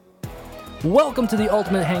Welcome to the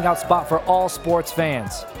ultimate hangout spot for all sports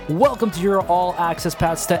fans. Welcome to your all-access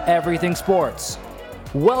pass to everything sports.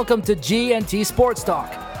 Welcome to GNT Sports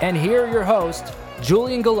Talk. And here are your hosts,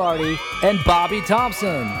 Julian Gallardi and Bobby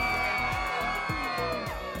Thompson.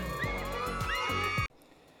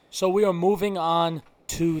 So we are moving on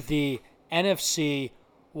to the NFC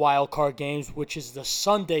wildcard games, which is the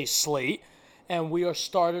Sunday slate. And we are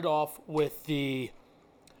started off with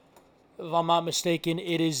if I'm not mistaken,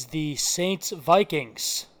 it is the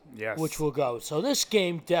Saints-Vikings, yes, which will go. So this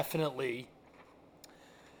game definitely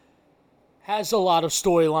has a lot of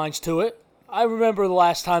storylines to it. I remember the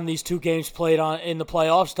last time these two games played in the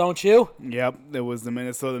playoffs, don't you? Yep, it was the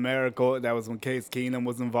Minnesota Miracle. That was when Case Keenum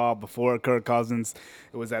was involved before Kirk Cousins.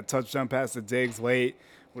 It was that touchdown pass to Diggs late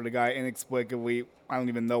where the guy inexplicably, I don't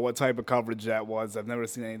even know what type of coverage that was. I've never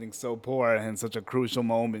seen anything so poor in such a crucial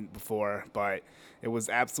moment before, but it was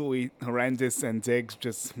absolutely horrendous, and Diggs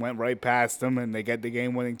just went right past him, and they get the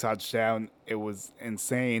game-winning touchdown. It was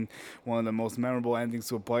insane. One of the most memorable endings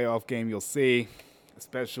to a playoff game you'll see,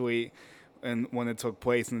 especially when it took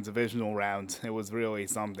place in the divisional round. It was really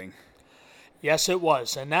something. Yes, it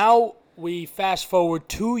was. And now we fast forward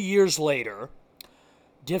 2 years later.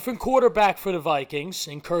 Different quarterback for the Vikings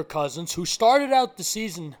in Kirk Cousins, who started out the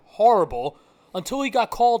season horrible until he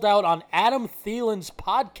got called out on Adam Thielen's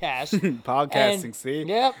podcast. Podcasting, see?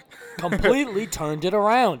 Yep, completely turned it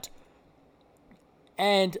around.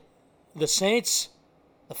 And the Saints,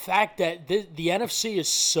 the fact that the NFC is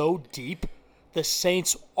so deep, the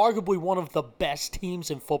Saints, arguably one of the best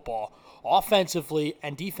teams in football, offensively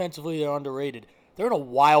and defensively, they're underrated. They're in a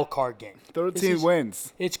wild card game. 13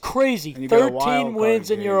 wins. It's crazy. 13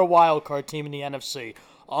 wins and you're a wild card team in the NFC.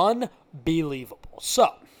 Unbelievable.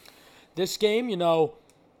 So, this game,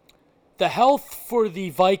 the health for the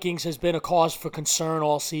Vikings has been a cause for concern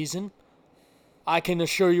all season. I can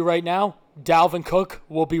assure you right now, Dalvin Cook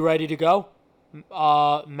will be ready to go.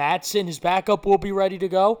 Matson, his backup, will be ready to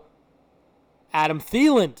go. Adam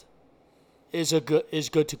Thielen is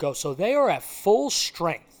good to go. So they are at full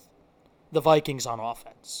strength, the Vikings on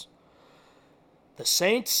offense. The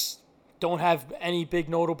Saints don't have any big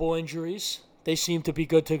notable injuries. They seem to be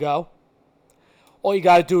good to go. All you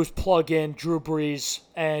got to do is plug in Drew Brees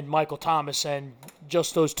and Michael Thomas, and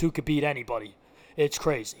just those two could beat anybody. It's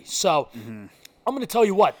crazy. So I'm going to tell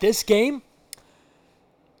you what, this game,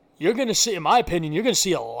 you're going to see, in my opinion, you're going to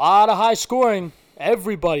see a lot of high scoring.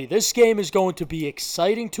 Everybody, this game is going to be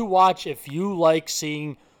exciting to watch if you like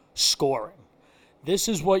seeing scoring. This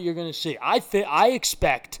is what you're going to see. I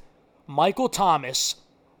expect Michael Thomas,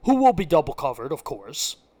 who will be double covered, of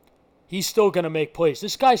course, he's still going to make plays.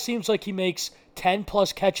 This guy seems like he makes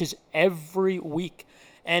 10-plus catches every week,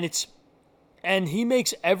 and he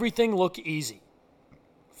makes everything look easy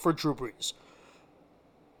for Drew Brees.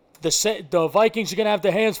 The Vikings are going to have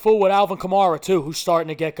their hands full with Alvin Kamara, too, who's starting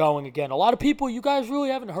to get going again. A lot of people, you guys really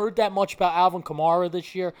haven't heard that much about Alvin Kamara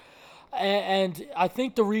this year, and I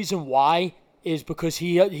think the reason why is because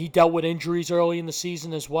he dealt with injuries early in the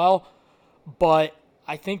season as well, but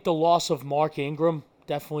I think the loss of Mark Ingram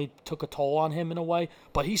definitely took a toll on him in a way,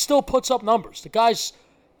 but he still puts up numbers. The guy's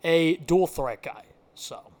a dual threat guy.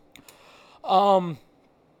 So,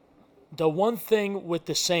 the one thing with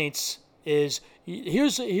the Saints is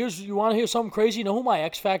here's you want to hear something crazy? You know who my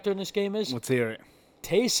X factor in this game is? Let's hear it.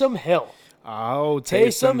 Taysom Hill. Oh,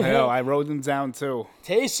 Taysom Hill. I wrote him down too.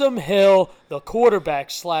 Taysom Hill, the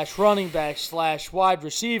quarterback / running back / wide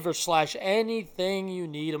receiver / anything you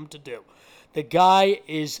need him to do. The guy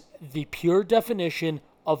is the pure definition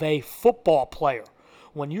of a football player.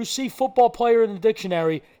 When you see football player in the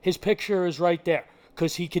dictionary, his picture is right there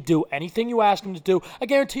because he could do anything you ask him to do. I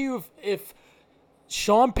guarantee you if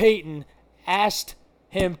Sean Payton asked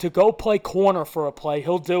him to go play corner for a play,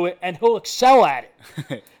 he'll do it, and he'll excel at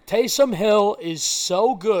it. Taysom Hill is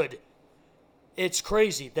so good. It's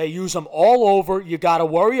crazy. They use him all over. You got to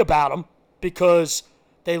worry about him because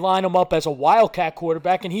they line him up as a wildcat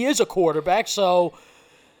quarterback, and he is a quarterback, so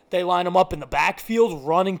they line him up in the backfield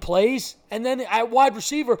running plays. And then at wide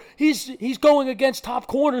receiver, he's going against top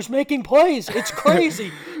corners making plays. It's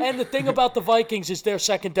crazy. And the thing about the Vikings is their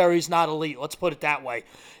secondary is not elite. Let's put it that way.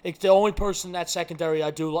 It's the only person in that secondary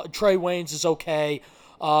I do. Trey Waynes is okay.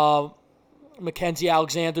 Mackenzie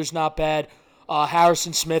Alexander's not bad.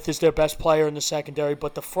 Harrison Smith is their best player in the secondary.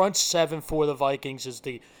 But the front seven for the Vikings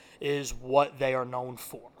is what they are known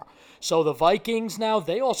for. So the Vikings now,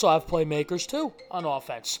 they also have playmakers too on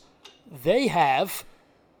offense. They have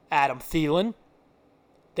Adam Thielen.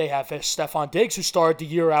 They have Stephon Diggs, who started the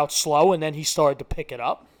year out slow, and then he started to pick it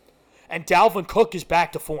up. And Dalvin Cook is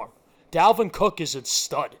back to form. Dalvin Cook is a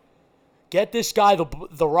stud. Get this guy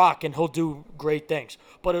the rock, and he'll do great things.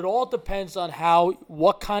 But it all depends on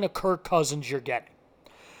what kind of Kirk Cousins you're getting.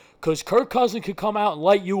 Because Kirk Cousins could come out and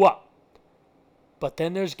light you up. But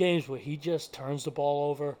then there's games where he just turns the ball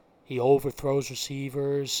over. He overthrows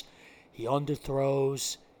receivers. He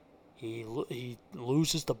underthrows. He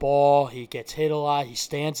loses the ball. He gets hit a lot. He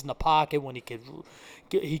stands in the pocket when he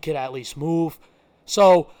could at least move.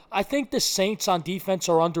 So I think the Saints on defense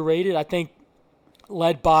are underrated. I think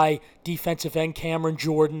led by defensive end Cameron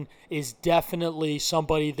Jordan is definitely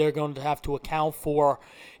somebody they're going to have to account for.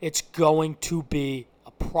 It's going to be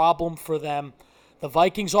a problem for them. The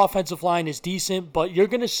Vikings offensive line is decent, but you're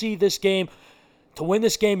going to see this game. To win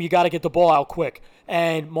this game, you got to get the ball out quick.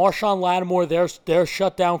 And Marshawn Lattimore, their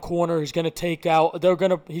shutdown corner, is going to take out.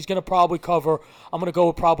 He's going to probably cover. I'm going to go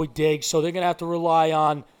with probably Diggs. So they're going to have to rely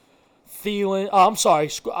on Thielen.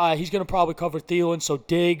 He's going to probably cover Thielen. So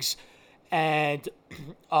Diggs and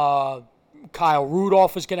Kyle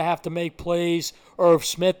Rudolph is going to have to make plays. Irv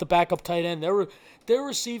Smith, the backup tight end. Their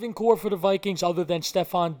receiving core for the Vikings, other than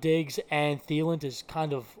Stephon Diggs and Thielen, is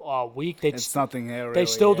kind of weak. It's nothing here, really. They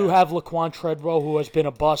still do have Laquan Treadwell, who has been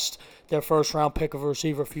a bust, their first-round pick of a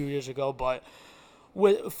receiver a few years ago. But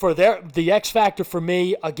the X factor for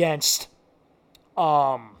me against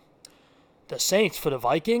the Saints for the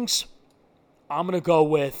Vikings, I'm going to go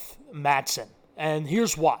with Matson. And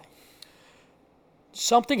here's why.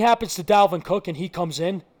 Something happens to Dalvin Cook and he comes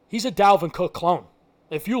in, he's a Dalvin Cook clone.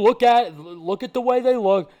 If you look at the way they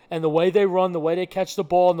look and the way they run, the way they catch the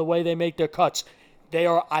ball, and the way they make their cuts, they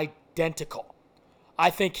are identical. I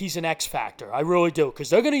think he's an X factor. I really do, because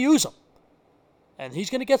they're going to use him. And he's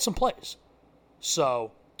going to get some plays.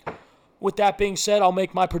 So, with that being said, I'll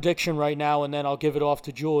make my prediction right now, and then I'll give it off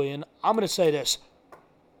to Julian. I'm going to say this.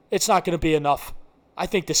 It's not going to be enough. I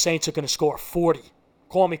think the Saints are going to score 40.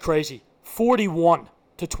 Call me crazy.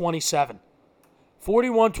 41-27.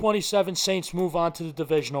 41-27, Saints move on to the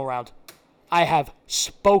divisional round. I have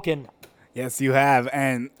spoken. Yes, you have,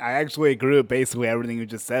 and I actually agree with basically everything you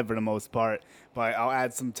just said for the most part, but I'll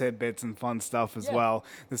add some tidbits and fun stuff as well.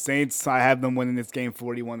 The Saints, I have them winning this game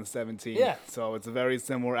 41-17. Yeah. So it's a very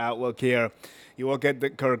similar outlook here. You look at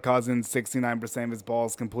the Kirk Cousins, 69% of his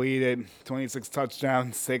balls completed, 26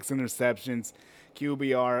 touchdowns, 6 interceptions.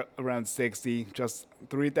 QBR around 60, just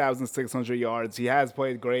 3,600 yards. He has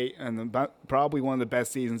played great and probably one of the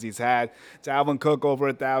best seasons he's had. Dalvin Cook over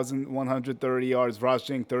 1,130 yards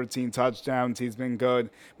rushing, 13 touchdowns. He's been good.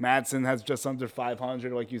 Matson has just under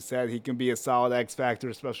 500. Like you said, he can be a solid X factor,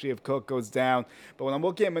 especially if Cook goes down. But when I'm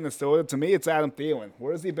looking at Minnesota, to me, it's Adam Thielen.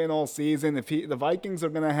 Where has he been all season? If the Vikings are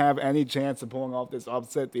going to have any chance of pulling off this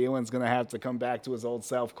upset, Thielen's going to have to come back to his old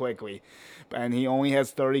self quickly. And he only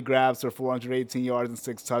has 30 grabs for 418 yards and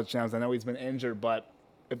 6 touchdowns. I know he's been injured, but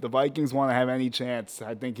if the Vikings want to have any chance,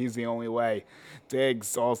 I think he's the only way.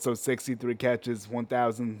 Diggs, also 63 catches,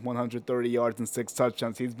 1,130 yards and 6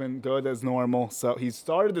 touchdowns. He's been good as normal. So he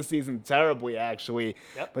started the season terribly, actually.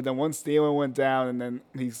 Yep. But then once Thielen went down and then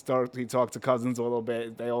he talked to Cousins a little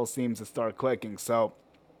bit, they all seem to start clicking. So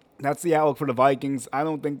that's the outlook for the Vikings. I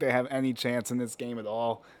don't think they have any chance in this game at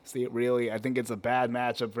all. See it really. I think it's a bad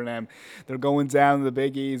matchup for them. They're going down to the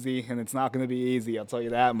Big Easy, and it's not going to be easy. I'll tell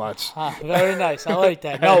you that much. Very nice. I like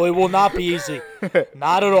that. No, it will not be easy.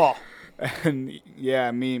 Not at all. And yeah,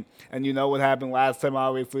 I mean, and you know what happened last time,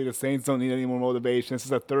 obviously. The Saints don't need any more motivation. This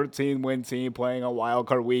is a 13-win team playing on Wild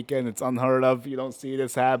Card Weekend. It's unheard of. You don't see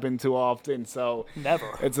this happen too often. So never.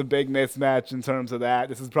 It's a big mismatch in terms of that.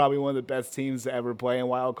 This is probably one of the best teams to ever play in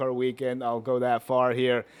Wild Card Weekend. I'll go that far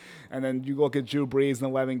here. And then you look at Drew Brees in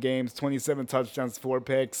 11 games, 27 touchdowns, 4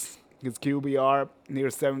 picks. His QBR near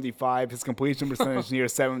 75. His completion percentage near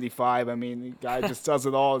 75. I mean, the guy just does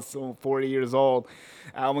it all. He's still 40 years old.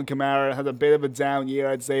 Alvin Kamara had a bit of a down year,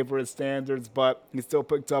 I'd say, for his standards, but he still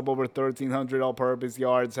picked up over 1,300 all-purpose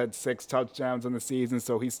yards, had 6 touchdowns in the season,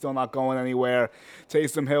 so he's still not going anywhere.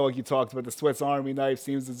 Taysom Hill, like you talked about, the Swiss Army knife,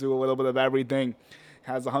 seems to do a little bit of everything.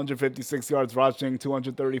 Has 156 yards rushing,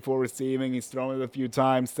 234 receiving. He's thrown it a few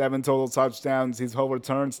times, 7 total touchdowns. He's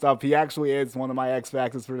overturned stuff. He actually is one of my X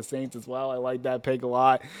factors for the Saints as well. I like that pick a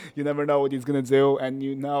lot. You never know what he's going to do, and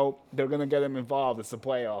you know they're going to get him involved. It's the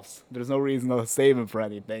playoffs. There's no reason to save him for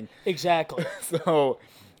anything. Exactly. So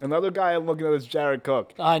another guy I'm looking at is Jared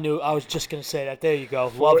Cook. I was just going to say that. There you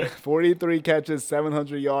go. Love it. 43 catches,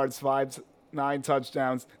 700 yards, 9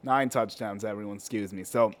 touchdowns, everyone, excuse me.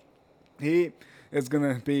 So he is going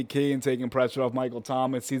to be key in taking pressure off Michael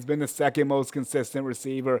Thomas. He's been the second most consistent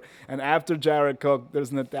receiver. And after Jared Cook,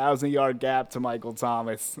 there's an 1,000-yard gap to Michael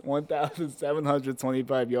Thomas.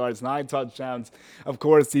 1,725 yards, 9 touchdowns. Of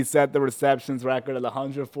course, he set the receptions record at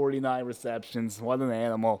 149 receptions. What an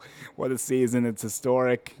animal. What a season. It's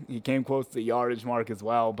historic. He came close to the yardage mark as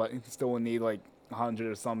well, but he still would need like 100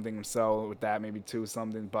 or something or so with that, maybe 2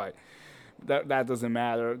 something. But that doesn't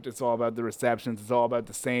matter. It's all about the receptions. It's all about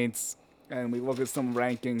the Saints. And we look at some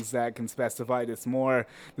rankings that can specify this more.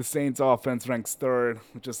 The Saints offense ranks 3rd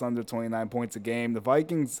with just under 29 points a game. The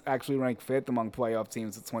Vikings actually rank 5th among playoff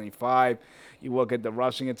teams at 25. You look at the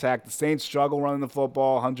rushing attack. The Saints struggle running the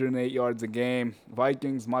football, 108 yards a game.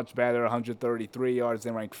 Vikings much better, 133 yards.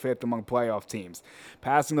 They rank 5th among playoff teams.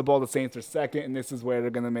 Passing the ball, the Saints are 2nd, and this is where they're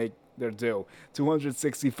going to make their due.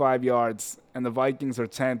 265 yards, and the Vikings are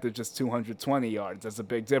 10th at just 220 yards. That's a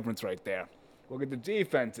big difference right there. Look at the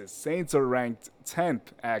defenses. Saints are ranked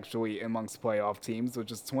 10th, actually, amongst playoff teams, which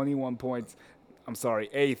is 21 points.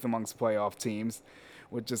 8th amongst playoff teams,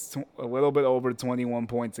 which is a little bit over 21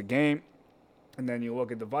 points a game. And then you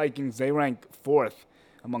look at the Vikings. They rank 4th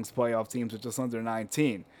amongst playoff teams with just under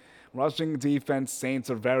 19. Rushing defense, Saints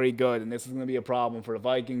are very good, and this is going to be a problem for the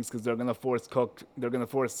Vikings because they're going to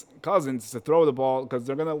force Cousins to throw the ball because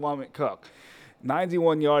they're going to limit Cook.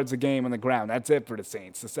 91 yards a game on the ground. That's it for the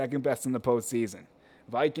Saints, the second best in the postseason.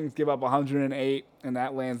 Vikings give up 108, and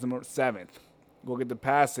that lands them at 7th. Look at the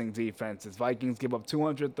passing defenses. Vikings give up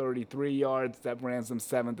 233 yards. That lands them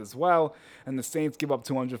 7th as well. And the Saints give up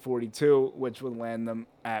 242, which would land them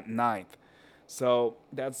at 9th. So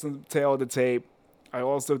that's the tail of the tape. I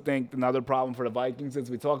also think another problem for the Vikings is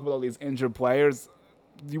we talk about all these injured players.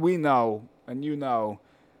 We know, and you know,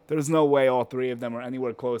 there's no way all 3 of them are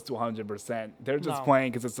anywhere close to 100%. They're just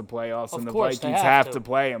playing because it's the playoffs, and the Vikings have to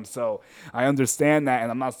play them. So I understand that,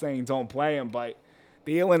 and I'm not saying don't play them, but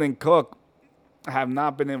Thielen and Cook have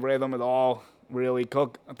not been in rhythm at all, really.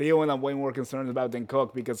 Thielen I'm way more concerned about than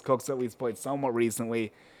Cook because Cook's at least played somewhat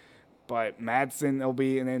recently. But Madsen,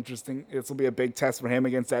 this will be a big test for him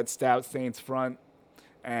against that stout Saints front.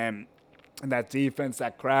 And that defense,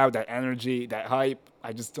 that crowd, that energy, that hype,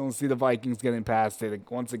 I just don't see the Vikings getting past it.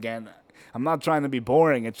 Once again, I'm not trying to be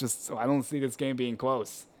boring. It's just I don't see this game being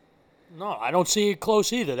close. No, I don't see it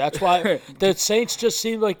close either. That's why the Saints just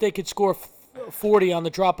seem like they could score 40 on the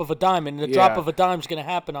drop of a dime, and the drop of a dime is going to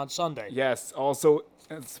happen on Sunday. Yes. Also,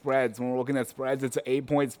 spreads. When we're looking at spreads, it's an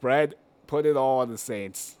 8-point spread. Put it all on the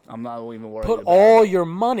Saints. I'm not even worried about it. Put all your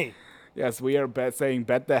money. Yes, we are saying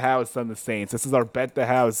bet the house on the Saints. This is our bet the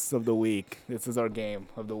house of the week. This is our game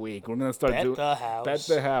of the week. We're gonna start doing bet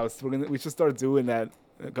the house. We should start doing that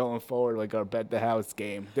going forward, like our bet the house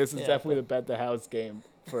game. This is definitely the bet the house game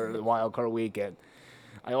for the wild card weekend.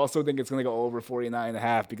 I also think it's gonna go over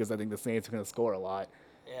 49.5 because I think the Saints are gonna score a lot.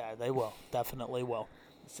 Yeah, they will. Definitely will.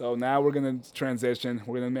 So now we're gonna transition.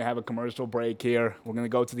 We're gonna have a commercial break here. We're gonna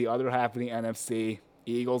go to the other half of the NFC.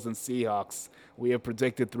 Eagles and Seahawks. We have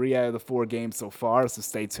predicted 3 out of the 4 games so far, so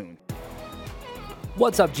stay tuned.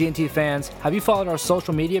 What's up, GNT fans? Have you followed our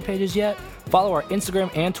social media pages yet? Follow our Instagram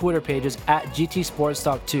and Twitter pages at GT Sports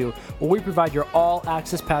Talk 2, where we provide your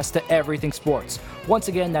all-access pass to everything sports. Once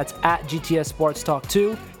again, that's at GTS Sports Talk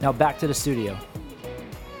 2. Now back to the studio.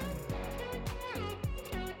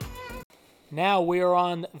 Now we are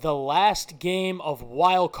on the last game of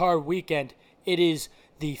Wild Card Weekend. It is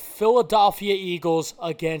the Philadelphia Eagles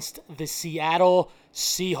against the Seattle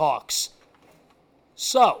Seahawks.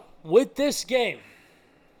 So, with this game,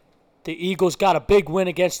 the Eagles got a big win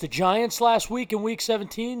against the Giants last week in Week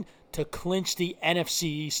 17 to clinch the NFC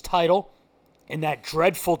East title in that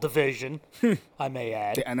dreadful division, I may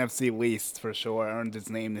add. The NFC least, for sure, earned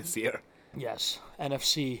its name this year. Yes,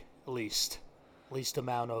 NFC least. Least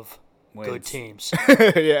amount of wins. Good teams.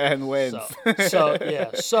 Yeah, and wins.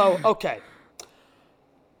 So, okay.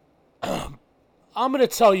 I'm going to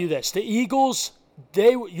tell you this. The Eagles,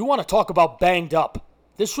 you want to talk about banged up.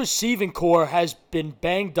 This receiving core has been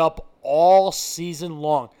banged up all season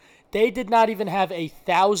long. They did not even have a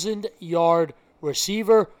 1,000-yard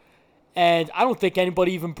receiver, and I don't think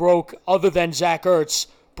anybody even broke, other than Zach Ertz,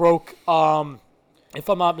 if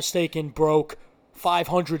I'm not mistaken, broke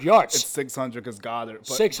 500 yards. It's 600 because Goddard.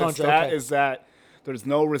 But 600, the stat is that there's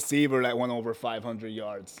no receiver that went over 500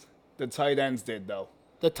 yards. The tight ends did, though.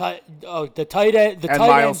 The tight end. And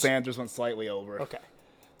Miles Sanders went slightly over. Okay.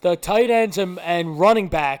 The tight ends and running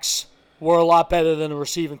backs were a lot better than the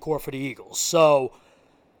receiving core for the Eagles. So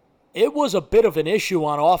it was a bit of an issue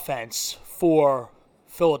on offense for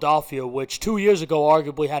Philadelphia, which 2 years ago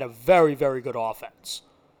arguably had a very, very good offense.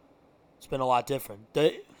 It's been a lot different.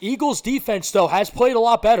 Eagles defense, though, has played a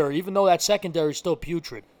lot better, even though that secondary is still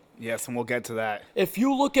putrid. Yes, and we'll get to that. If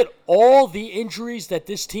you look at all the injuries that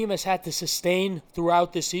this team has had to sustain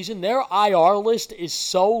throughout this season, their IR list is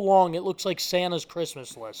so long it looks like Santa's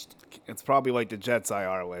Christmas list. It's probably like the Jets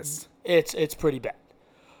IR list. It's pretty bad.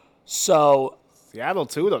 So Seattle,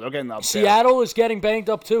 too, though. They're getting up there. Seattle is getting banged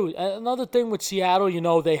up, too. Another thing with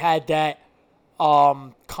Seattle, they had that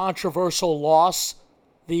controversial loss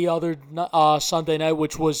the other Sunday night,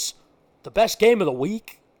 which was the best game of the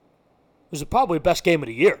week. It was probably the best game of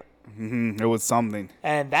the year. It was something.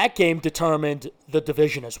 And that game determined the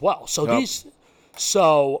division as well. So Yep.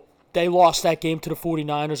 so they lost that game to the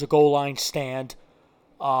 49ers, a goal line stand.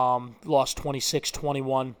 Lost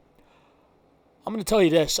 26-21. I'm going to tell you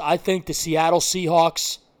this. I think the Seattle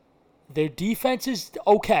Seahawks, their defense is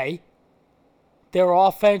okay. Their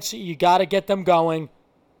offense, you got to get them going.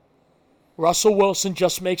 Russell Wilson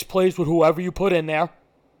just makes plays with whoever you put in there.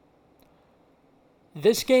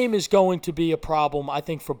 This game is going to be a problem, I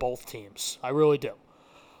think, for both teams. I really do.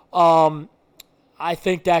 I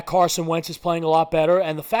think that Carson Wentz is playing a lot better,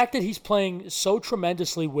 and the fact that he's playing so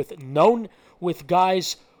tremendously with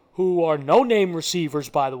guys who are no-name receivers,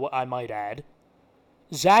 by the way, I might add.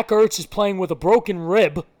 Zach Ertz is playing with a broken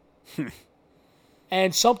rib.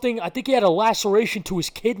 And I think he had a laceration to his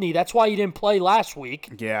kidney. That's why he didn't play last week.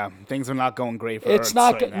 Yeah, things are not going great for It's Ertz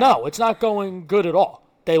not right now. No, it's not going good at all.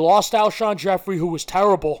 They lost Alshon Jeffrey, who was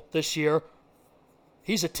terrible this year.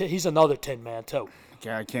 He's another tin man too.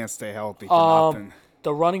 Yeah, I can't stay healthy for nothing.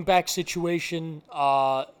 The running back situation,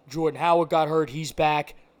 Jordan Howard got hurt. He's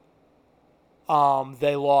back.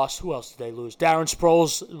 They lost. Who else did they lose? Darren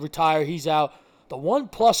Sproles retired. He's out. The one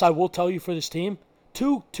plus I will tell you for this team,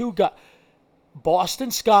 two guys.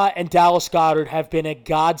 Boston Scott and Dallas Goedert have been a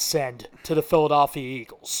godsend to the Philadelphia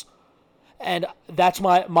Eagles. And that's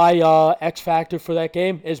my X factor for that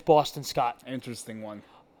game is Boston Scott. Interesting one.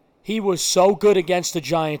 He was so good against the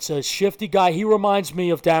Giants. A shifty guy. He reminds me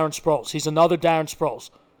of Darren Sproles. He's another Darren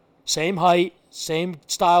Sproles. Same height, same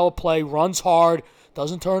style of play, runs hard,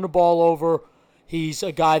 doesn't turn the ball over. He's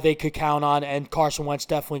a guy they could count on, and Carson Wentz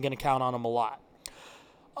definitely going to count on him a lot.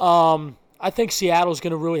 I think Seattle's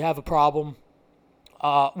going to really have a problem.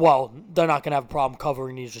 They're not going to have a problem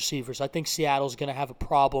covering these receivers. I think Seattle's going to have a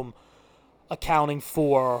problem accounting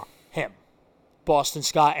for him, Boston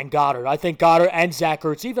Scott and Goddard. I think Goddard and Zach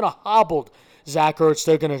Ertz, even a hobbled Zach Ertz,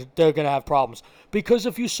 they're gonna have problems. Because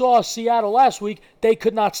if you saw Seattle last week, they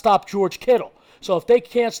could not stop George Kittle. So if they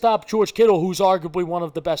can't stop George Kittle, who's arguably one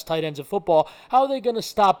of the best tight ends in football, how are they going to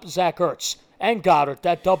stop Zach Ertz and Goddard,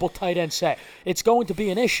 that double tight end set? It's going to be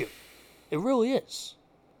an issue. It really is.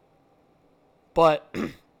 But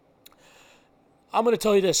I'm going to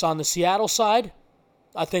tell you this. On the Seattle side,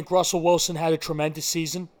 I think Russell Wilson had a tremendous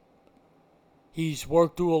season. He's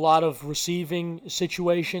worked through a lot of receiving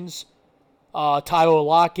situations. Tyler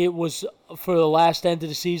Lockett was for the last end of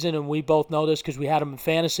the season, and we both know this because we had him in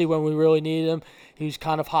fantasy when we really needed him. He was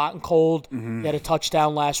kind of hot and cold. He had a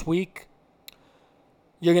touchdown last week.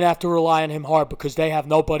 You're going to have to rely on him hard because they have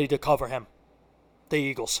nobody to cover him, the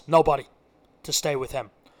Eagles. Nobody to stay with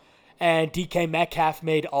him. And DK Metcalf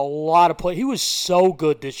made a lot of plays. He was so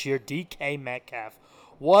good this year, DK Metcalf.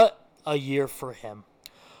 What a year for him.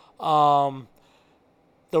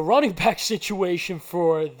 The running back situation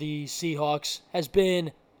for the Seahawks has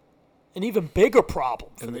been an even bigger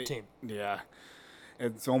problem for the team. Yeah.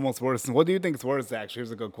 It's almost worse. What do you think is worse, actually?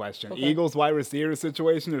 Here's a good question. Okay. Eagles wide receiver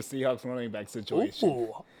situation or Seahawks running back situation?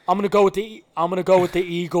 Ooh. I'm gonna go with the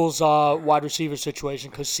Eagles wide receiver situation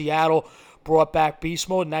because Seattle brought back beast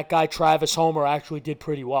mode, and that guy Travis Homer actually did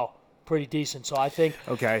pretty well. Pretty decent. So I think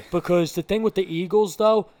because the thing with the Eagles,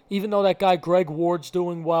 though, even though that guy Greg Ward's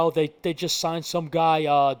doing well, they just signed some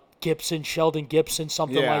guy, Sheldon Gibson,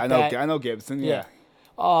 something like that. I know Gibson, yeah.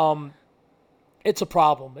 It's a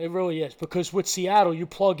problem. It really is. Because with Seattle, you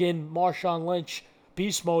plug in Marshawn Lynch,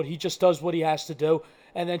 beast mode, he just does what he has to do.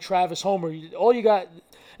 And then Travis Homer, all you got,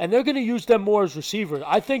 and they're going to use them more as receivers.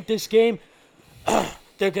 I think this game,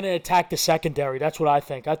 they're going to attack the secondary. That's what I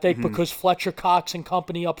think. I think because Fletcher Cox and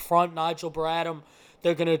company up front, Nigel Bradham,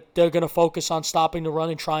 they're gonna focus on stopping the run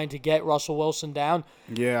and trying to get Russell Wilson down.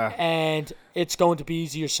 Yeah. And it's going to be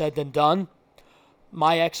easier said than done.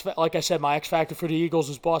 Like I said, my X factor for the Eagles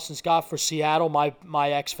is Boston Scott. For Seattle, my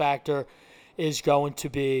X factor is going to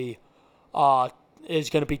be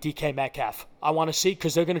DK Metcalf. I want to see,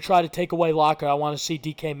 because they're going to try to take away Locker. I want to see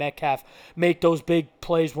DK Metcalf make those big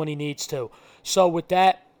plays when he needs to. So with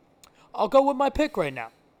that, I'll go with my pick right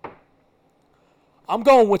now. I'm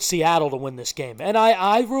going with Seattle to win this game. And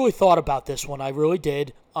I really thought about this one. I really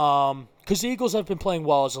did. Because because the Eagles have been playing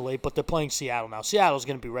well as of late, but they're playing Seattle now. Seattle's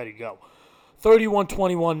going to be ready to go.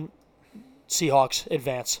 31-21 Seahawks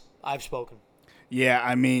advance. I've spoken. Yeah,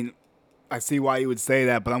 I mean, I see why you would say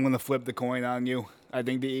that, but I'm going to flip the coin on you. I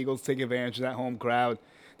think the Eagles take advantage of that home crowd.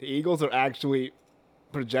 The Eagles are actually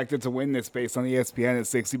projected to win this based on ESPN at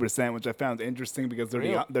 60%, which I found interesting because they're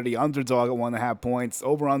the underdog at 1.5 points.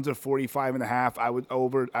 Over under 45.5.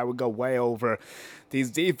 I would go way over.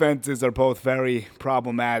 These defenses are both very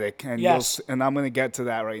problematic, and and I'm going to get to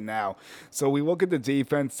that right now. So we look at the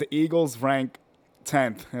defense. The Eagles rank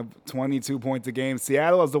 10th, have 22 points a game.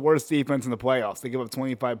 Seattle has the worst defense in the playoffs. They give up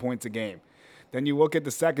 25 points a game. Then you look at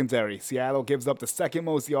the secondary. Seattle gives up the second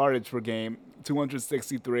most yardage per game,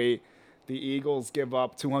 263. The Eagles give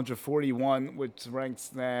up 241, which ranks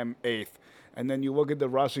them 8th. And then you look at the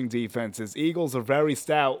rushing defenses. Eagles are very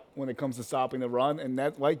stout when it comes to stopping the run. And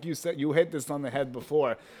that, like you said, you hit this on the head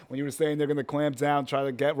before when you were saying they're going to clamp down, try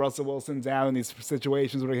to get Russell Wilson down in these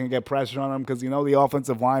situations where they're going to get pressure on him, because the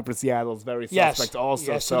offensive line for Seattle is very suspect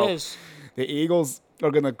also. Yes, so it is. The Eagles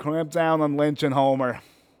are going to clamp down on Lynch and Homer.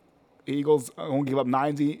 Eagles only give up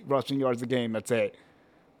 90 rushing yards a game. That's it.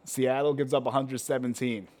 Seattle gives up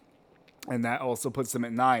 117. And that also puts them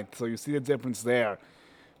at 9th. So you see the difference there.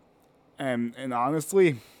 And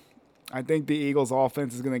honestly, I think the Eagles'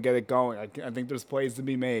 offense is going to get it going. I think there's plays to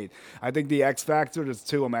be made. I think the X factor, there's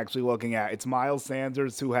two I'm actually looking at. It's Miles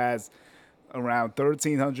Sanders, who has around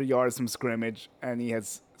 1,300 yards from scrimmage, and he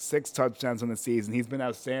has 6 touchdowns on the season. He's been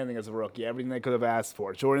outstanding as a rookie, everything they could have asked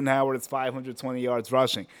for. Jordan Howard is 520 yards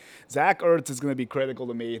rushing. Zach Ertz is going to be critical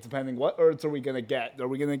to me, depending what Ertz are we going to get. Are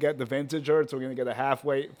we going to get the vintage Ertz? Are we going to get a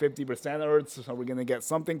halfway 50% Ertz? Are we going to get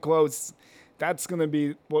something close? That's going to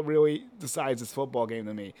be what really decides this football game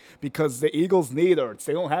to me, because the Eagles need Ertz.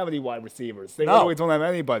 They don't have any wide receivers. They really don't have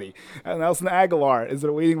anybody. And Nelson Aguilar is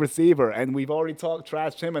their leading receiver, and we've already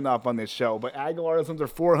trashed him enough on this show, but Aguilar is under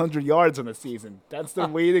 400 yards on the season. That's their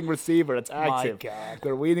leading receiver. That's active. My God.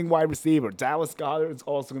 Their leading wide receiver. Dallas Goedert is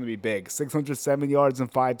also going to be big. 607 yards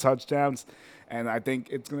and 5 touchdowns. And I think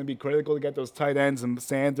it's going to be critical to get those tight ends and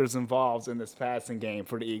Sanders involved in this passing game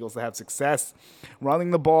for the Eagles to have success.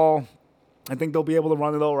 Running the ball, I think they'll be able to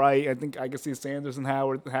run it all right. I think I can see Sanders and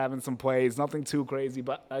Howard having some plays. Nothing too crazy,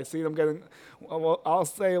 but I see them getting, well, I'll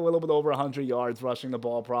say a little bit over 100 yards rushing the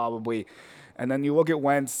ball probably. And then you look at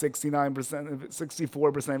Wentz,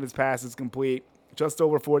 64% of his passes complete, just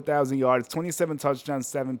over 4,000 yards, 27 touchdowns,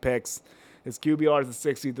 7 picks. His QBR is a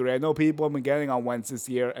 63. I know people have been getting on Wentz this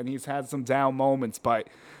year, and he's had some down moments, but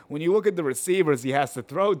when you look at the receivers he has to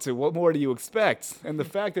throw to, what more do you expect? And the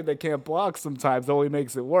fact that they can't block sometimes only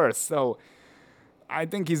makes it worse. So I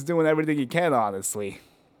think he's doing everything he can, honestly.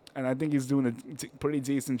 And I think he's doing a pretty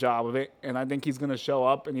decent job of it. And I think he's going to show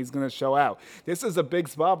up and he's going to show out. This is a big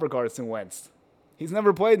spot for Carson Wentz. He's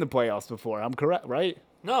never played in the playoffs before. I'm correct, right?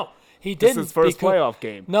 No, he didn't. This is his first playoff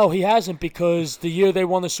game. No, he hasn't, because the year they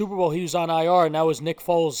won the Super Bowl, he was on IR, and that was Nick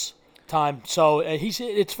Foles' time. So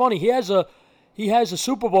it's funny. He has a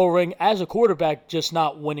Super Bowl ring as a quarterback, just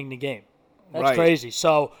not winning the game. That's crazy.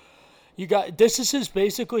 So you got this is his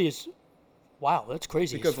basically his. Wow, that's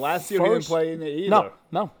crazy. Because last year he didn't play in it either.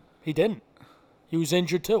 No, he didn't. He was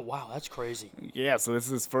injured too. Wow, that's crazy. Yeah, so this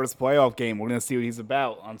is his first playoff game. We're going to see what he's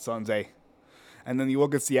about on Sunday. And then you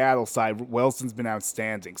look at Seattle's side. Wilson's been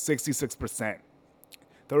outstanding, 66%,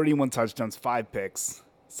 31 touchdowns, 5 picks,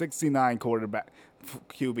 69 quarterback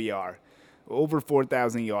QBR, over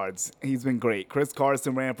 4,000 yards. He's been great. Chris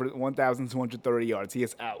Carson ran for 1,230 yards. He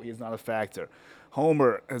is out. He is not a factor.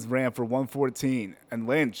 Homer has ran for 114. And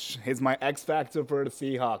Lynch is my X factor for the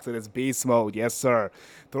Seahawks. It is beast mode. Yes, sir.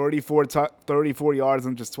 34 yards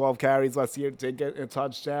on just 12 carries last year. Did get a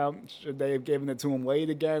touchdown. Should they have given it to him late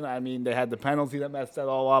again? I mean, they had the penalty that messed that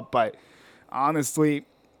all up. But honestly,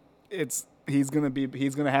 he's gonna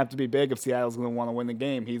have to be big if Seattle's gonna want to win the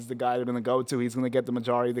game. He's the guy they're gonna go to. He's gonna get the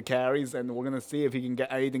majority of the carries, and we're gonna see if he can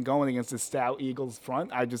get anything going against the stout Eagles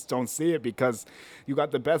front. I just don't see it, because you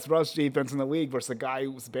got the best rush defense in the league versus a guy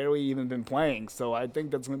who's barely even been playing. So I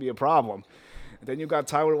think that's gonna be a problem. Then you got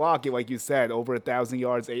Tyler Lockett, like you said, over 1,000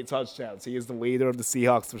 yards, 8 touchdowns. He is the leader of the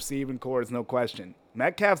Seahawks receiving corps, no question.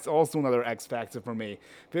 Metcalf's also another X factor for me.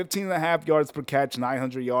 15.5 yards per catch,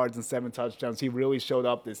 900 yards, and 7 touchdowns. He really showed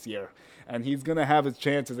up this year. And he's going to have his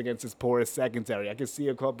chances against his porous secondary. I can see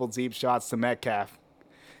a couple deep shots to Metcalf.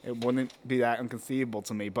 It wouldn't be that inconceivable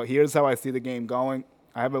to me. But here's how I see the game going.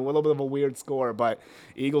 I have a little bit of a weird score, but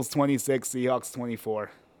Eagles 26, Seahawks 24.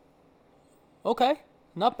 Okay,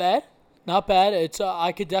 not bad. Not bad. It's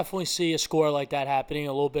I could definitely see a score like that happening,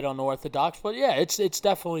 a little bit unorthodox, but yeah, it's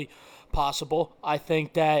definitely possible. I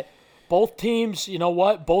think that Both teams, you know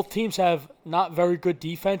what? Both teams have not very good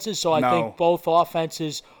defenses, so I think both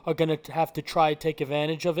offenses are going to have to try to take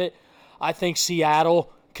advantage of it. I think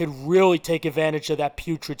Seattle could really take advantage of that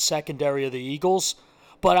putrid secondary of the Eagles,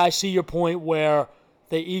 but I see your point where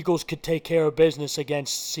the Eagles could take care of business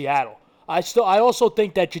against Seattle. I also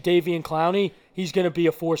think that Jadeveon Clowney, he's going to be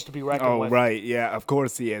a force to be reckoned with. Oh, right. Yeah, of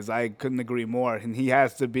course he is. I couldn't agree more. And he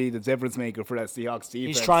has to be the difference maker for that Seahawks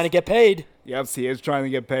defense. He's trying to get paid. Yep, he is trying to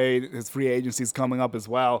get paid. His free agency's coming up as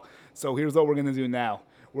well. So here's what we're going to do now.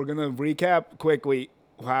 We're going to recap quickly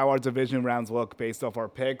how our division rounds look based off our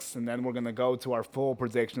picks, and then we're going to go to our full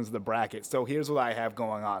predictions of the bracket. So here's what I have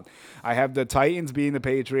going on. I have the Titans beating the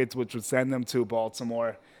Patriots, which would send them to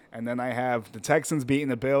Baltimore. And then I have the Texans beating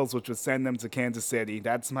the Bills, which would send them to Kansas City.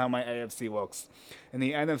 That's how my AFC looks. In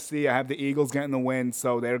the NFC, I have the Eagles getting the win,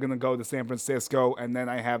 so they're going to go to San Francisco. And then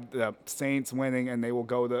I have the Saints winning, and they will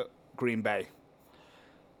go to Green Bay.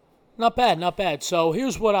 Not bad, not bad. So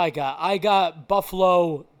here's what I got. I got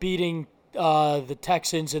Buffalo beating the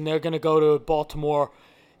Texans, and they're going to go to Baltimore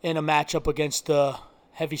in a matchup against the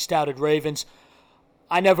heavy-stouted Ravens.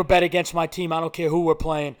 I never bet against my team. I don't care who we're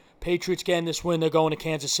playing. Patriots getting this win, they're going to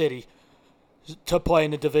Kansas City to play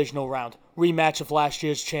in the divisional round. Rematch of last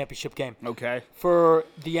year's championship game. Okay. For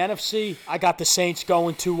the NFC, I got the Saints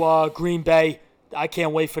going to Green Bay. I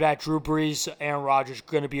can't wait for that. Drew Brees, Aaron Rodgers,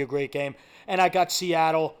 going to be a great game. And I got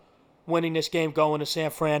Seattle winning this game, going to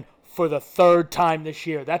San Fran for the third time this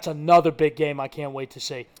year. That's another big game I can't wait to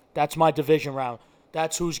see. That's my division round.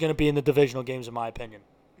 That's who's going to be in the divisional games, in my opinion.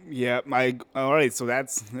 Yeah, all right, so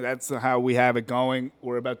that's how we have it going.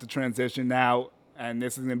 We're about to transition now, and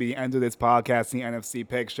this is going to be the end of this podcast, the NFC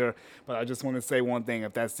picture. But I just want to say one thing.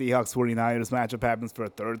 If that Seahawks 49ers matchup happens for a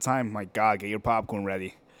third time, my God, get your popcorn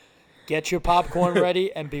ready. Get your popcorn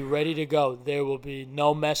ready and be ready to go. There will be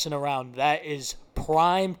no messing around. That is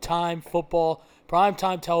prime time football, prime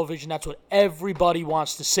time television. That's what everybody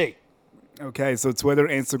wants to see. Okay, so Twitter,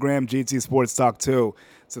 Instagram, GT Sports Talk 2.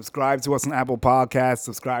 Subscribe to us on Apple Podcasts.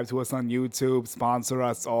 Subscribe to us on YouTube. Sponsor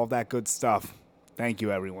us, all that good stuff. Thank you,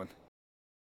 everyone.